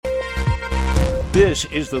This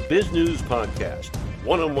is the Biz News Podcast,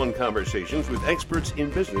 one-on-one conversations with experts in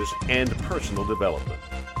business and personal development.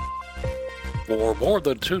 For more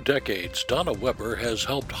than 2 decades, Donna Weber has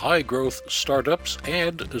helped high-growth startups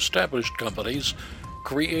and established companies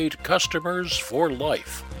create customers for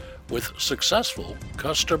life with successful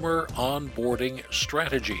customer onboarding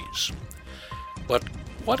strategies. But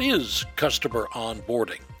what is customer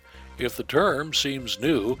onboarding? If the term seems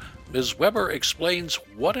new, Ms. Weber explains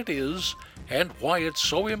what it is and why it's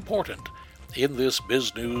so important in this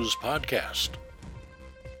Biz News podcast.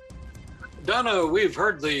 Donna, we've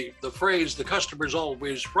heard the phrase, the customer's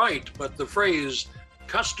always right, but the phrase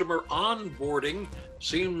customer onboarding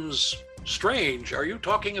seems strange. Are you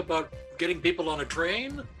talking about getting people on a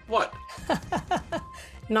train? What?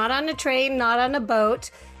 Not on a train, not on a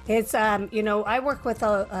boat. It's, I work with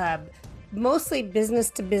mostly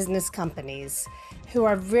business-to-business companies who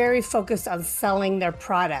are very focused on selling their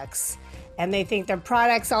products. And they think their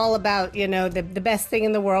product's all about, the best thing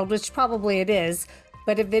in the world, which probably it is.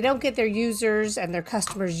 But if they don't get their users and their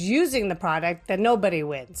customers using the product, then nobody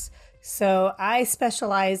wins. So I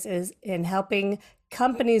specialize in helping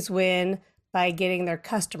companies win by getting their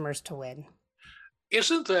customers to win.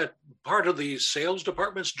 Isn't that part of the sales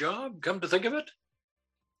department's job, come to think of it?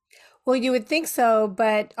 Well, you would think so,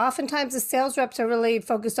 but oftentimes the sales reps are really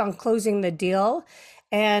focused on closing the deal.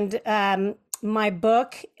 And my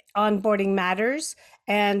book, Onboarding Matters,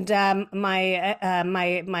 and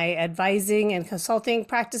my advising and consulting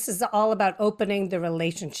practice is all about opening the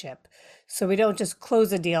relationship. So we don't just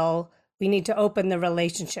close a deal, we need to open the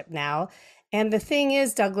relationship now. And the thing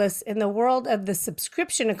is, Douglas, in the world of the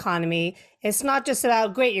subscription economy, it's not just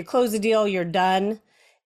about, great, you close the deal, you're done,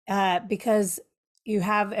 because you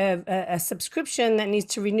have a subscription that needs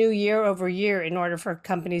to renew year over year in order for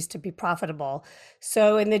companies to be profitable.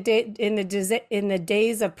 So in the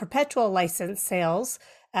days of perpetual license sales,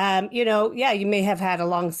 you may have had a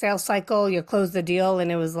long sales cycle. You closed the deal,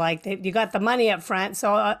 and it was like you got the money up front,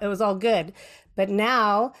 so it was all good. But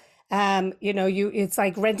now, it's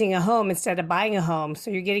like renting a home instead of buying a home.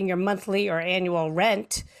 So you're getting your monthly or annual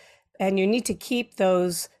rent, and you need to keep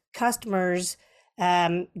those customers.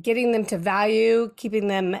 Getting them to value, keeping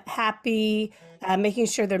them happy, making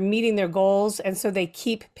sure they're meeting their goals. And so they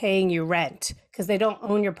keep paying you rent because they don't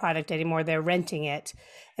own your product anymore. They're renting it.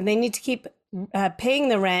 And they need to keep paying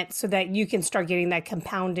the rent so that you can start getting that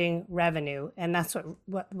compounding revenue. And that's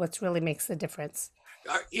what really makes the difference.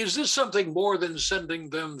 Is this something more than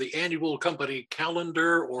sending them the annual company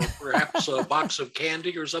calendar or perhaps a box of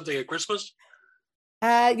candy or something at Christmas?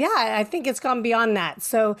 I think it's gone beyond that.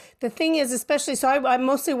 So the thing is, especially, I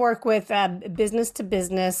mostly work with business to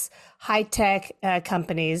business, high tech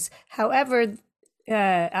companies. However,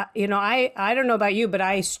 I don't know about you, but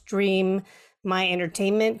I stream my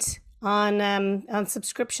entertainment on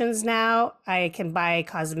subscriptions now. I can buy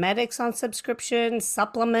cosmetics on subscription,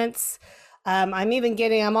 supplements. I'm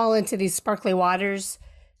all into these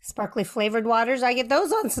sparkly flavored waters. I get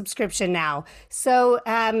those on subscription now. So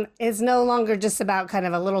it's no longer just about kind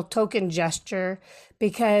of a little token gesture,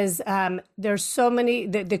 because there's so many,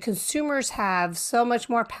 the consumers have so much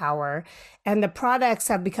more power, and the products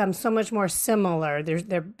have become so much more similar.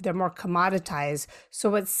 They're more commoditized. So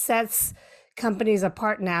what sets companies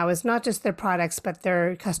apart now is not just their products, but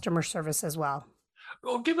their customer service as well.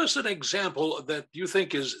 Well, give us an example that you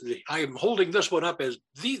think I'm holding this one up as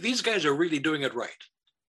these guys are really doing it right.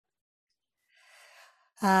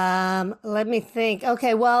 Let me think.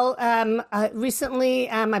 Okay. Well, recently,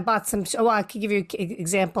 I bought some, I could give you an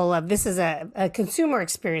example of, this is a consumer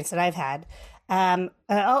experience that I've had.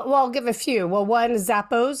 I'll give a few. Well, one,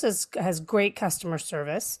 Zappos has great customer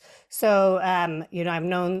service. So, I've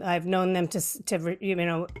known them to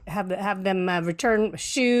have them return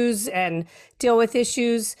shoes and deal with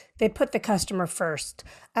issues. They put the customer first.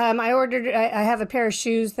 I have a pair of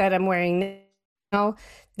shoes that I'm wearing now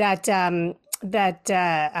that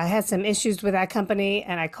I had some issues with that company,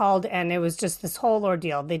 and I called, and it was just this whole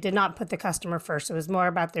ordeal. They did not put the customer first. It was more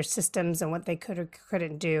about their systems and what they could or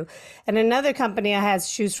couldn't do. And another company I had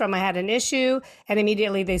shoes from, I had an issue, and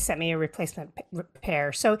immediately they sent me a replacement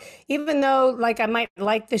pair. So even though I might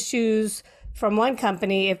like the shoes from one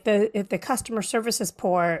company, if the customer service is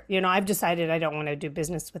poor, I've decided I don't want to do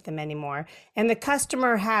business with them anymore. And the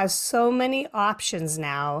customer has so many options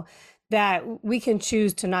now that we can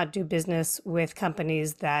choose to not do business with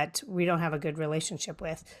companies that we don't have a good relationship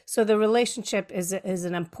with. So the relationship is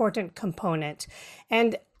an important component.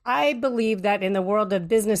 And I believe that in the world of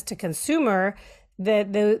business to consumer,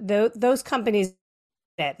 those companies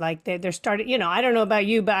it. Like they're starting, I don't know about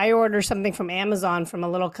you, but I order something from Amazon from a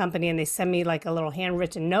little company and they send me like a little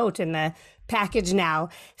handwritten note in the package now.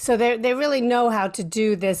 So they really know how to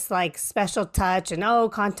do this like special touch and,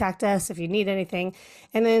 contact us if you need anything.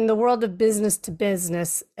 And then in the world of business to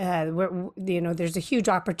business, there's a huge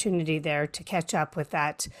opportunity there to catch up with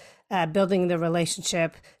that, building the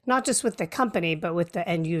relationship, not just with the company, but with the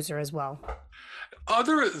end user as well.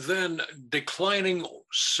 Other than declining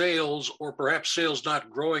sales or perhaps sales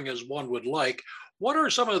not growing as one would like, what are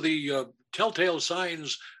some of the telltale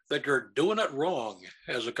signs that you're doing it wrong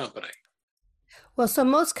as a company? Well, so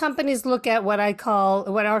most companies look at what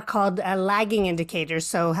are called lagging indicators.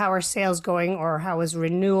 So how are sales going, or how is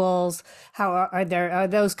renewals? How are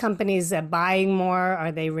those companies buying more?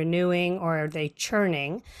 Are they renewing, or are they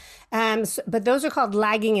churning? But those are called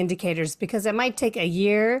lagging indicators because it might take a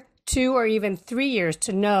year, 2 or even 3 years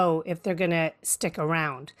to know if they're going to stick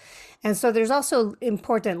around. And so there's also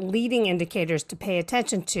important leading indicators to pay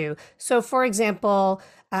attention to. So for example,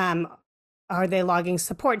 are they logging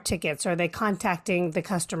support tickets? Are they contacting the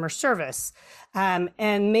customer service?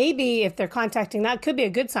 And maybe if they're contacting, that could be a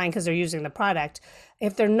good sign because they're using the product.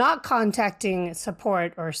 If they're not contacting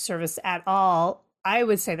support or service at all, I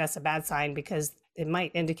would say that's a bad sign because it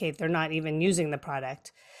might indicate they're not even using the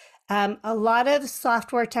product. A lot of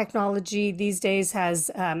software technology these days has,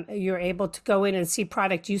 you're able to go in and see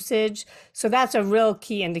product usage. So that's a real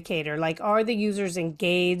key indicator. Like, are the users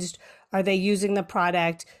engaged? Are they using the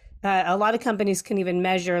product? A lot of companies can even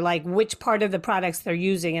measure like which part of the products they're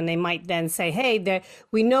using, and they might then say, "Hey,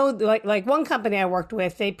 we know." Like one company I worked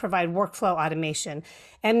with, they provide workflow automation,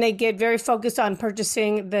 and they get very focused on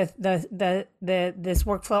purchasing this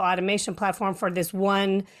workflow automation platform for this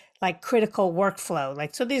one like critical workflow.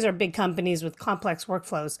 Like, so these are big companies with complex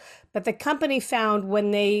workflows, but the company found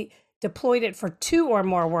when they deployed it for 2 or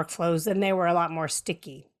more workflows, then they were a lot more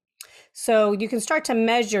sticky. So you can start to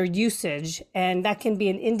measure usage, and that can be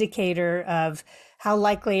an indicator of how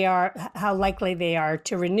likely they are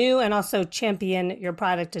to renew and also champion your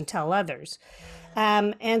product and tell others.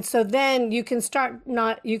 And so then you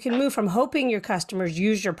can move from hoping your customers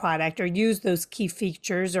use your product or use those key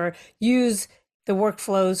features or use the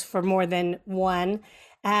workflows for more than one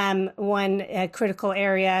critical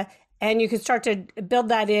area. And you can start to build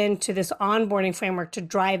that into this onboarding framework to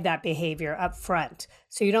drive that behavior up front.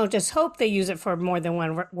 So you don't just hope they use it for more than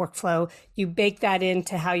one workflow. You bake that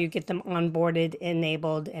into how you get them onboarded,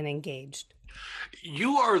 enabled, and engaged.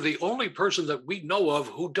 You are the only person that we know of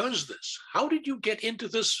who does this. How did you get into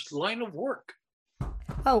this line of work?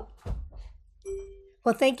 Oh,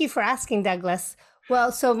 well, thank you for asking, Douglas.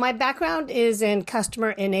 Well, so my background is in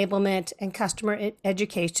customer enablement and customer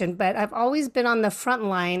education, but I've always been on the front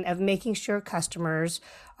line of making sure customers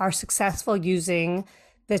are successful using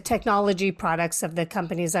the technology products of the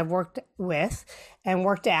companies I've worked with and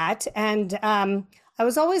worked at. And I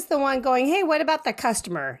was always the one going, hey, what about the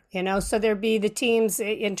customer? So there'd be the teams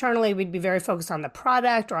internally, we'd be very focused on the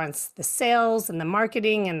product or on the sales and the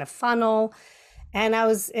marketing and the funnel. And I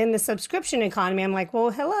was in the subscription economy. I'm like, well,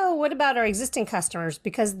 hello, what about our existing customers?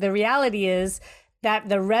 Because the reality is that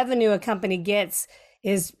the revenue a company gets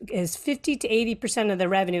is 50 to 80% of the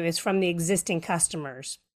revenue is from the existing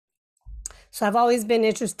customers. So I've always been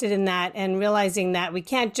interested in that and realizing that we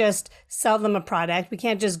can't just sell them a product. We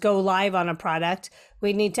can't just go live on a product.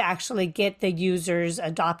 We need to actually get the users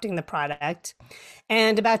adopting the product.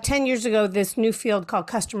 And about 10 years ago, this new field called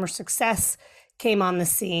customer success came on the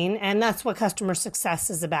scene. And that's what customer success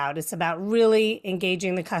is about. It's about really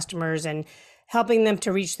engaging the customers and helping them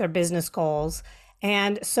to reach their business goals.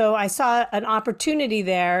 And so I saw an opportunity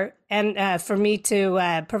there and for me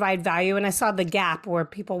to provide value. And I saw the gap where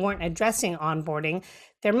people weren't addressing onboarding.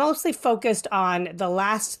 They're mostly focused on the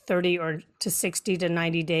last 30 or to 60 to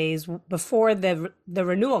 90 days before the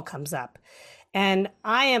renewal comes up. And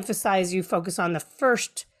I emphasize you focus on the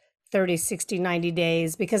first 30, 60, 90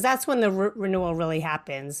 days, because that's when the renewal really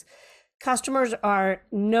happens. Customers are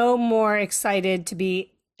no more excited to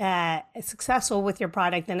be successful with your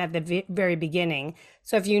product than at the very beginning.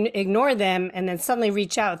 So if you ignore them and then suddenly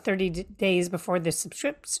reach out 30 days before the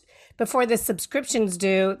subscriptions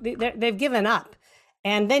due, they've given up.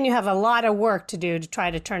 And then you have a lot of work to do to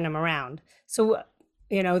try to turn them around. So,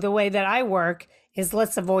 the way that I work is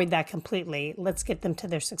let's avoid that completely. Let's get them to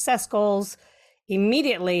their success goals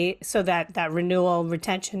immediately so that renewal,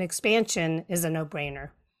 retention, expansion is a no-brainer.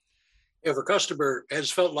 If a customer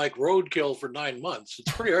has felt like roadkill for 9 months,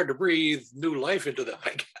 it's pretty hard to breathe new life into them,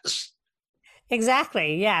 I guess.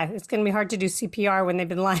 Exactly. Yeah. It's going to be hard to do CPR when they've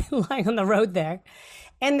been lying on the road there.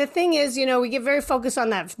 And the thing is, we get very focused on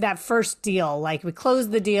that first deal. Like we close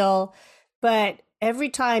the deal, but every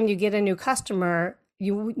time you get a new customer,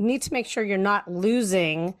 you need to make sure you're not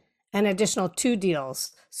losing an additional 2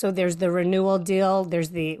 deals. So there's the renewal deal,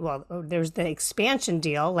 there's the expansion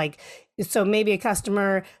deal. Like, so maybe a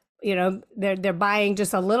customer, they're buying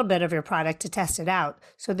just a little bit of your product to test it out.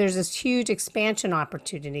 So there's this huge expansion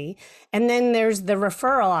opportunity. And then there's the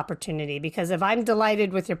referral opportunity, because if I'm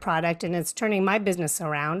delighted with your product and it's turning my business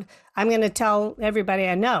around, I'm going to tell everybody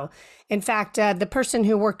I know. In fact, the person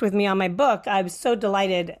who worked with me on my book, I was so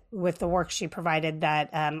delighted with the work she provided that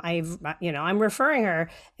I'm referring her.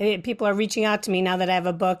 People are reaching out to me now that I have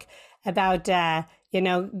a book about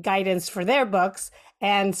guidance for their books.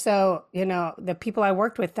 And so, the people I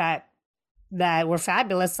worked with that were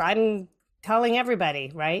fabulous, I'm telling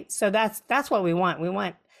everybody, right? So that's what we want. We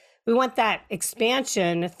want that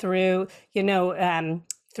expansion through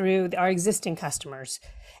our existing customers.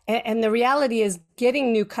 And the reality is,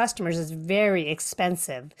 getting new customers is very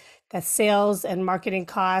expensive. The sales and marketing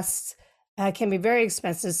costs can be very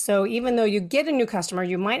expensive. So even though you get a new customer,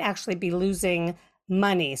 you might actually be losing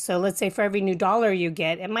money. So let's say for every new dollar you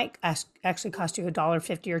get, it might actually cost you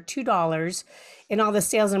 $1.50 or $2 in all the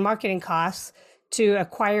sales and marketing costs to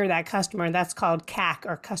acquire that customer. And that's called CAC,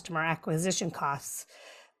 or customer acquisition costs.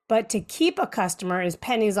 But to keep a customer is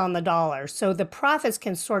pennies on the dollar. So the profits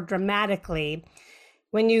can soar dramatically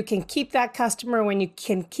when you can keep that customer, when you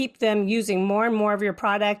can keep them using more and more of your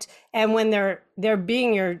product, and when they're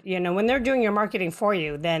being when they're doing your marketing for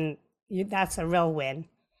you, then that's a real win.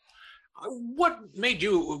 What made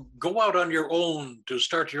you go out on your own to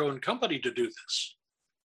start your own company to do this?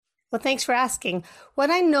 Well, thanks for asking.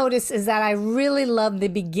 What I noticed is that I really love the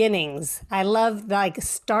beginnings. I love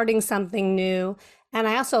starting something new, and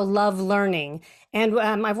I also love learning. And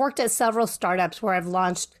I've worked at several startups where I've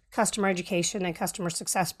launched customer education and customer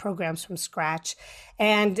success programs from scratch.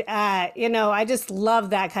 And, I just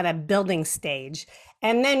love that kind of building stage.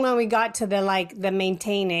 And then when we got to the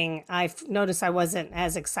maintaining, I noticed I wasn't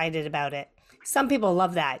as excited about it. Some people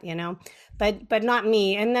love that, but not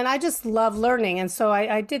me. And then I just love learning. And so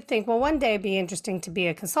I did think, well, one day it'd be interesting to be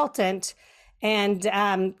a consultant. And,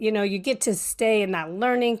 you get to stay in that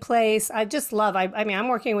learning place. I just love, I'm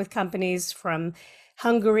working with companies from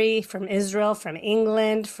Hungary, from Israel, from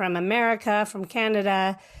England, from America, from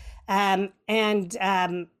Canada.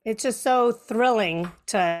 It's just so thrilling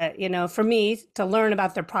to, for me to learn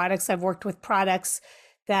about their products. I've worked with products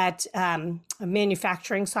that a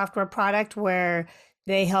manufacturing software product where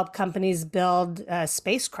they help companies build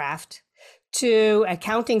spacecraft, to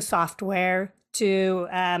accounting software, to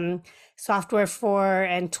software for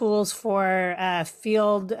and tools for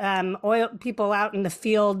field oil people out in the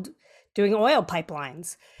field doing oil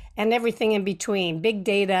pipelines and everything in between, big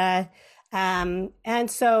data. And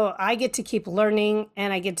so I get to keep learning,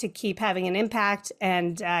 and I get to keep having an impact.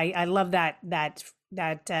 And I love that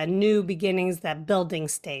new beginnings, that building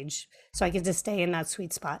stage. So I get to stay in that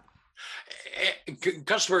sweet spot.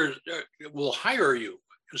 Customers will hire you.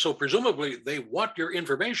 So presumably they want your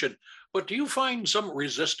information, but do you find some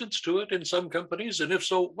resistance to it in some companies? And if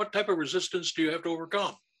so, what type of resistance do you have to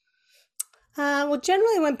overcome? Well,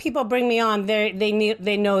 generally when people bring me on, they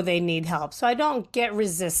know they need help. So I don't get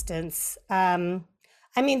resistance.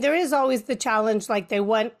 There is always the challenge, like they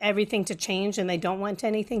want everything to change and they don't want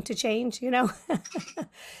anything to change,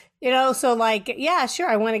 so yeah, sure,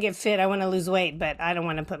 I want to get fit, I want to lose weight, but I don't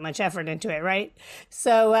want to put much effort into it, right?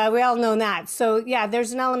 So we all know that. So yeah,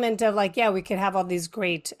 there's an element of we could have all these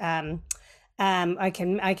great, I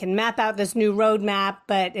can map out this new roadmap,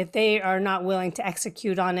 but if they are not willing to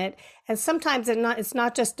execute on it, and sometimes it's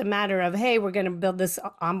not just a matter of, hey, we're going to build this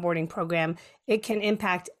onboarding program. It can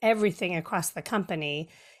impact everything across the company.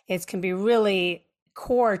 It can be really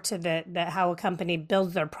core to the how a company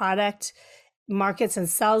builds their product, markets and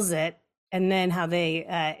sells it, and then how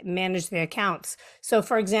they manage the accounts. So,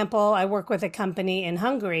 for example, I work with a company in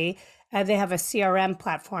Hungary. They have a CRM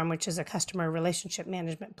platform, which is a customer relationship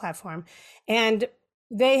management platform. And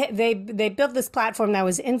they built this platform that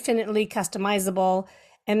was infinitely customizable,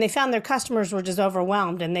 and they found their customers were just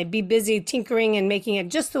overwhelmed, and they'd be busy tinkering and making it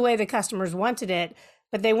just the way the customers wanted it,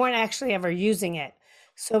 but they weren't actually ever using it.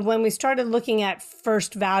 So when we started looking at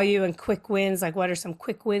first value and quick wins, like what are some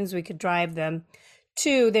quick wins we could drive them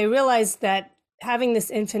to, they realized that having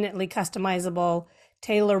this infinitely customizable,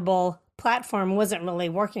 tailorable platform wasn't really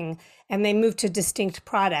working, and they moved to distinct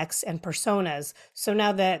products and personas. So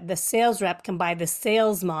now the sales rep can buy the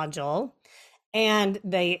sales module, and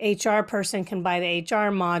the HR person can buy the HR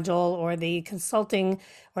module, or the consulting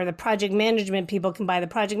or the project management people can buy the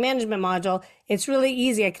project management module. It's really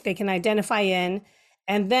easy. They can identify in,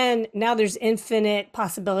 And then now there's infinite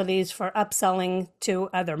possibilities for upselling to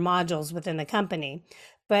other modules within the company.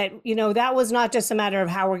 But, that was not just a matter of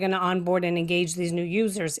how we're going to onboard and engage these new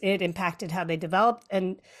users. It impacted how they develop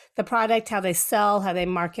and the product, how they sell, how they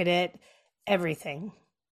market it, everything.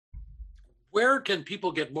 Where can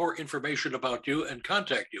people get more information about you and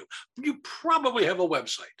contact you? You probably have a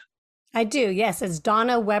website. I do. Yes. It's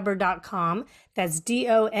donnaweber.com. That's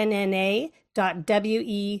DONNA. That's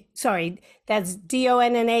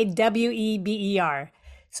DONNAWEBER.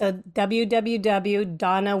 So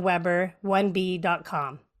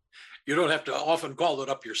www.donnaweber1b.com. You don't have to often call it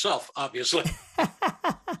up yourself, obviously.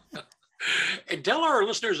 And tell our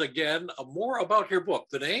listeners again more about your book.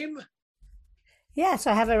 The name? Yeah,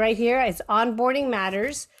 so I have it right here. It's Onboarding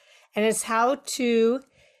Matters, and it's how to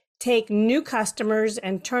take new customers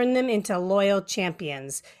and turn them into loyal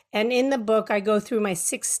champions. And in the book, I go through my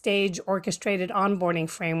 6-stage orchestrated onboarding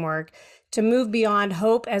framework to move beyond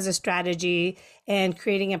hope as a strategy and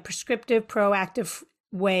creating a prescriptive, proactive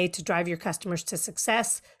way to drive your customers to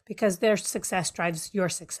success, because their success drives your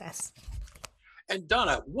success. And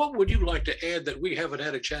Donna, what would you like to add that we haven't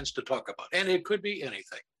had a chance to talk about? And it could be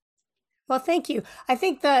anything. Well, thank you. I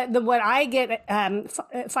think the what I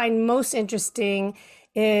find most interesting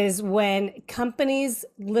is when companies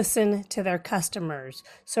listen to their customers.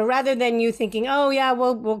 So rather than you thinking, oh yeah,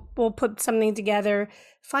 we'll put something together,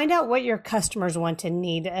 find out what your customers want and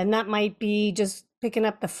need, and that might be just picking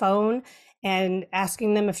up the phone and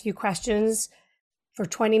asking them a few questions for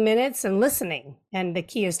 20 minutes and listening. And the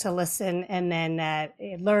key is to listen and then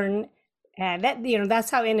learn.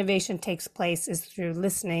 That's how innovation takes place, is through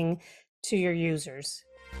listening to your users.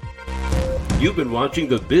 You've been watching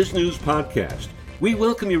the Biz News Podcast. We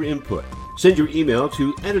welcome your input. Send your email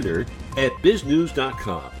to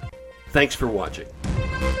editor@biznews.com. Thanks for watching.